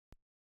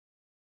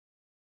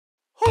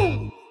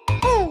Ho,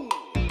 ho!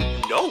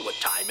 You know what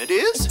time it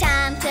is? It's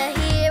time to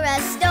hear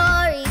a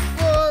story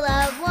full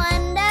of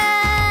wonder.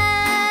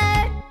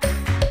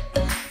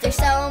 There's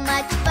so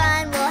much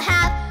fun we'll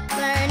have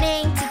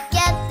learning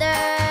together.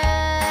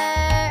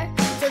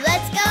 So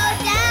let's go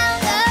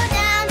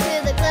down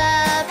to the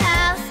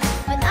clubhouse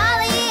with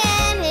Ollie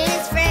and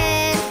his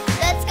friends.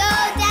 Let's go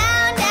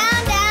down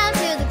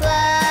to the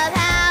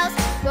clubhouse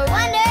where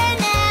wonder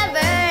never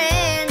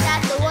ends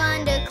at the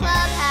Wonder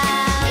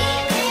Clubhouse.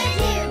 Meet with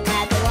you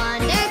at the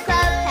Wonder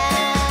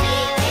Clubhouse.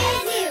 Meet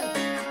with you.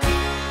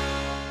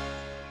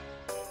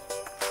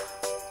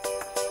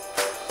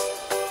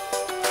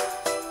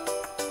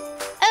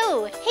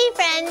 Oh, hey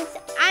friends,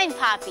 I'm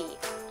Poppy.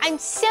 I'm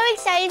so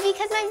excited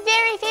because my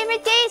very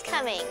favorite day is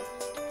coming.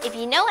 If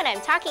you know what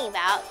I'm talking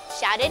about,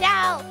 shout it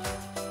out.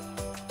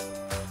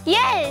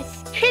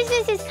 Yes,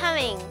 Christmas is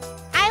coming.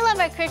 I love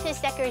our Christmas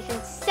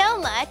decorations so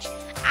much,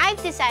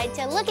 I've decided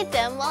to look at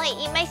them while I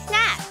eat my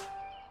snack.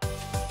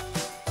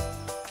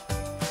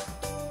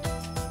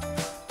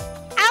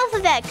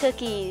 Alphabet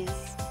cookies.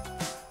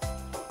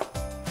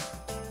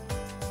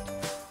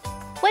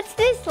 What's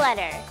this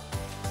letter?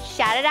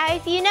 Shout it out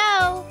if you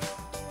know.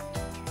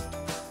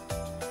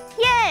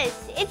 Yes,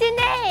 it's an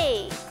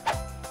A.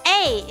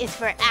 A is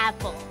for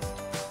apple.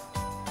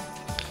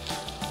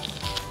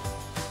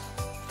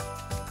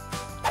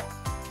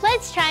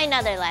 Let's try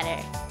another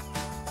letter.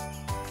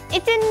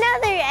 It's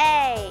another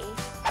A.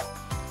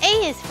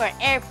 A is for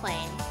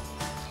airplane.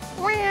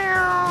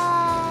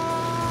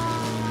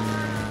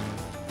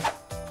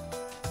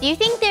 Do you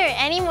think there are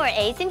any more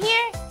A's in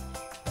here?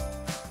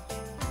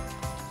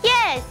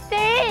 Yes,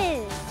 there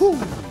is. Hoo,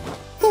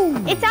 hoo.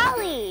 It's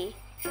Ollie.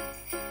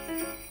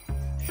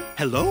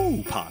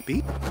 Hello,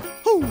 Poppy.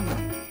 Hoo,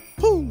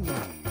 hoo.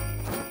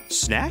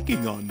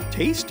 Snacking on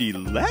tasty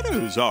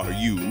letters, are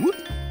you?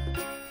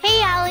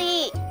 Hey,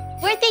 Ollie.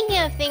 We're thinking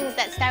of things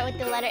that start with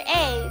the letter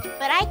A,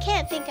 but I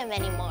can't think of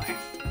any more.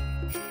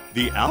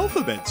 The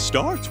alphabet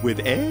starts with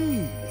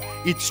A.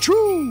 It's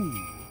true.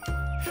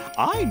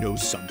 I know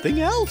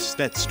something else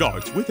that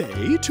starts with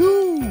A,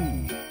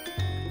 too.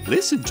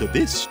 Listen to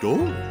this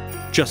story.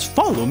 Just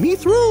follow me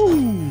through.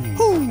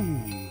 Hoo,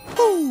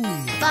 hoo.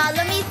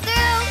 Follow me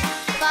through,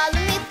 follow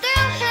me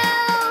through, who?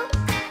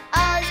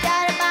 Ollie's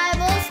got a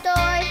Bible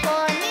story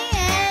for me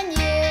and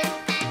you.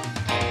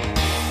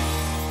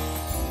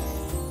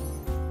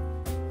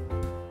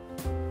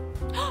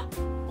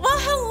 Well,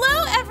 hello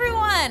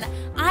everyone!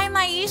 I'm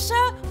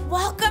Aisha.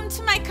 Welcome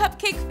to my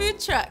cupcake food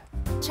truck.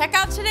 Check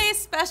out today's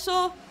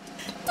special.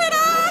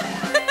 Ta-da!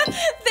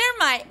 They're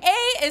my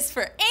A is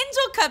for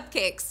angel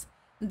cupcakes.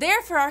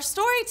 They're for our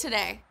story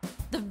today.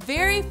 The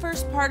very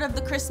first part of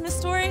the Christmas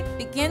story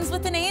begins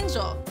with an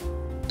angel.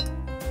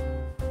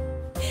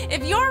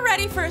 If you're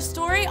ready for a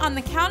story on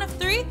the count of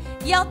 3,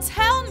 yell,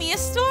 "Tell me a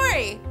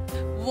story."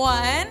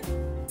 1,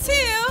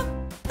 2,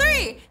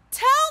 3.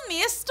 Tell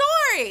me a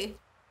story.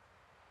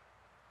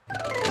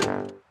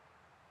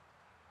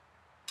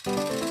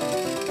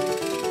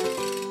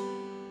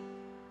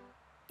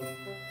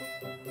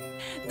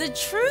 The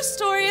true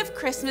story of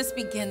Christmas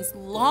begins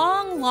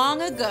long,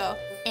 long ago,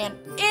 and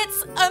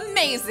it's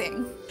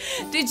amazing.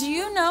 Did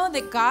you know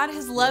that God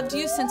has loved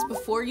you since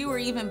before you were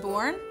even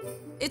born?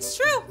 It's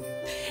true.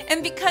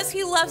 And because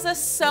He loves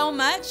us so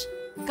much,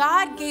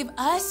 God gave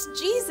us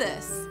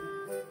Jesus.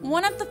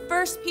 One of the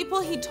first people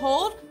He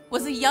told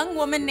was a young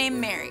woman named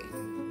Mary.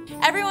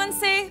 Everyone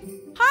say,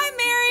 "Hi,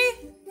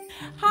 Mary."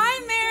 Hi,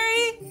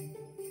 Mary.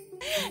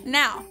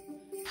 Now,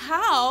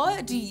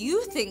 how do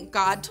you think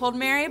God told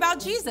Mary about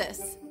Jesus?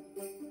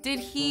 Did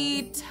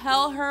He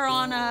tell her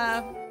on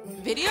a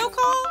video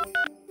call?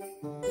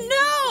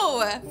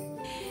 No.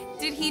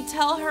 Did He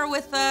tell her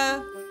with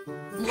a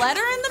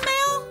letter in the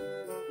mail?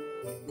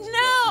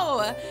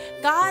 No.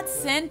 God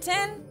sent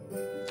an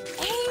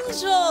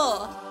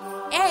angel.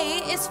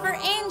 A is for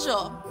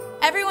angel.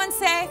 Everyone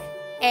say,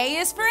 A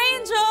is for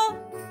angel.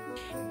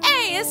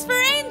 A is for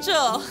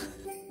angel.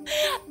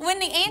 When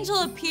the angel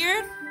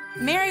appeared,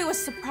 Mary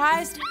was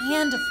surprised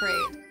and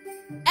afraid.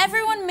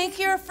 Everyone make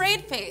your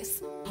afraid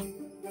face.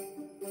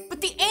 But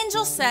the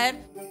angel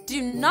said,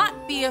 "Do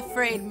not be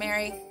afraid,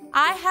 Mary.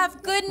 I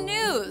have good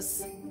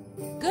news."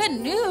 Good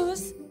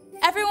news?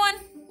 Everyone,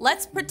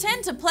 let's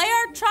pretend to play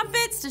our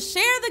trumpets to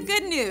share the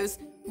good news.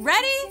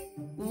 Ready?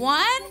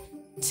 1,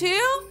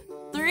 2,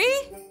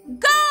 3,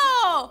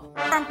 go!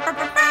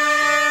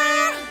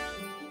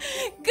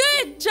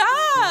 Good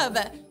job!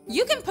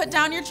 You can put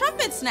down your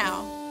trumpets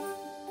now.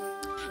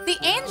 The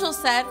angel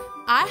said,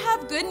 "I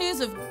have good news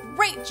of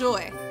great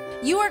joy.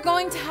 You are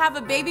going to have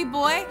a baby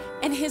boy,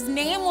 and his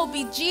name will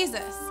be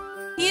Jesus.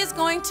 He is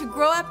going to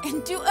grow up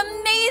and do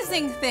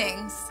amazing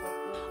things."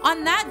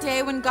 On that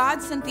day, when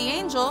God sent the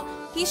angel,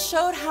 He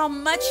showed how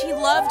much He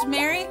loved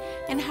Mary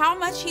and how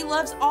much He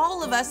loves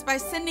all of us by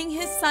sending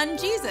His Son,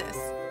 Jesus.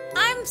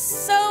 I'm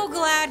so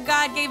glad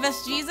God gave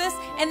us Jesus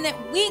and that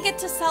we get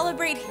to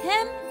celebrate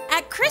Him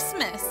at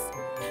Christmas.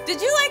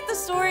 Did you like the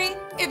story?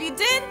 If you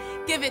did,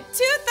 give it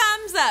 2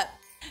 thumbs up.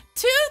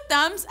 2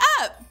 thumbs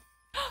up.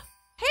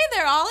 Hey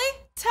there, Ollie.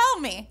 Tell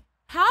me,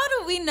 How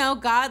do we know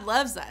God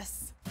loves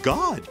us?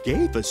 God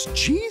gave us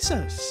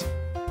Jesus.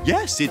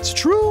 Yes, it's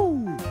true.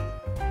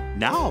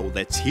 Now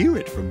let's hear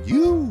it from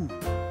you.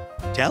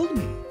 Tell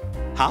me,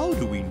 how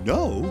do we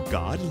know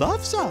God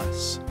loves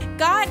us?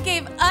 God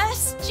gave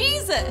us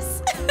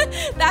Jesus.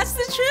 That's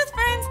the truth,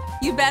 friends.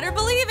 You better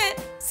believe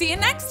it. See you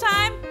next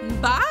time.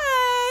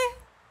 Bye.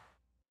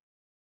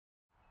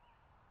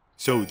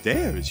 So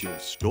there's your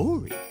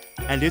story,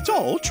 and it's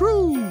all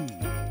true.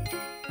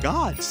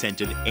 God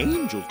sent an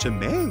angel to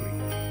Mary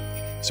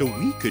so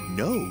we could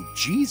know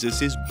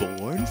Jesus is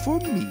born for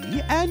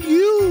me and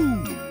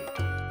you.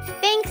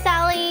 Thanks,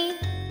 Ollie.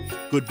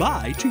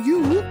 Goodbye to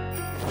you.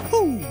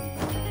 Hoo,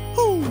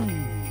 hoo.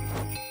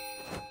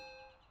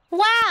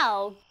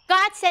 Wow!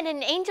 God sent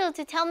an angel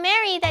to tell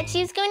Mary that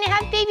she's going to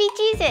have baby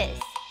Jesus.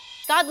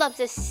 God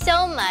loves us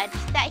so much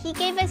that he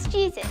gave us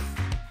Jesus.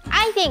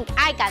 I think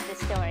I got the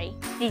story.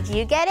 Did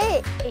you get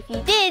it? If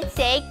you did,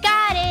 say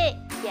got it.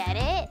 Get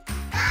it?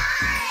 Got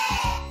it!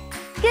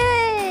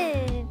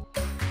 Good!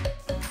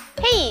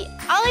 Hey,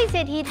 Ollie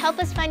said he'd help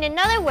us find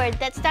another word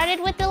that started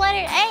with the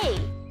letter A.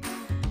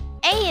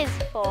 A is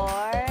for...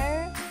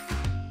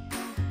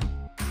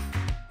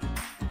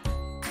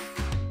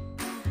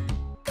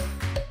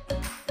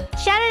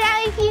 Shout it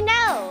out if you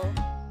know.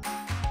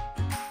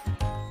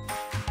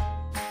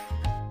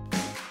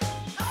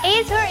 A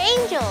is for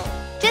angel,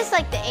 just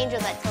like the angel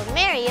that told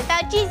Mary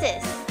about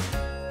Jesus.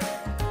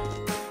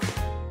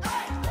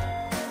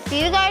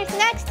 See you guys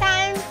next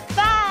time.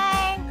 Bye!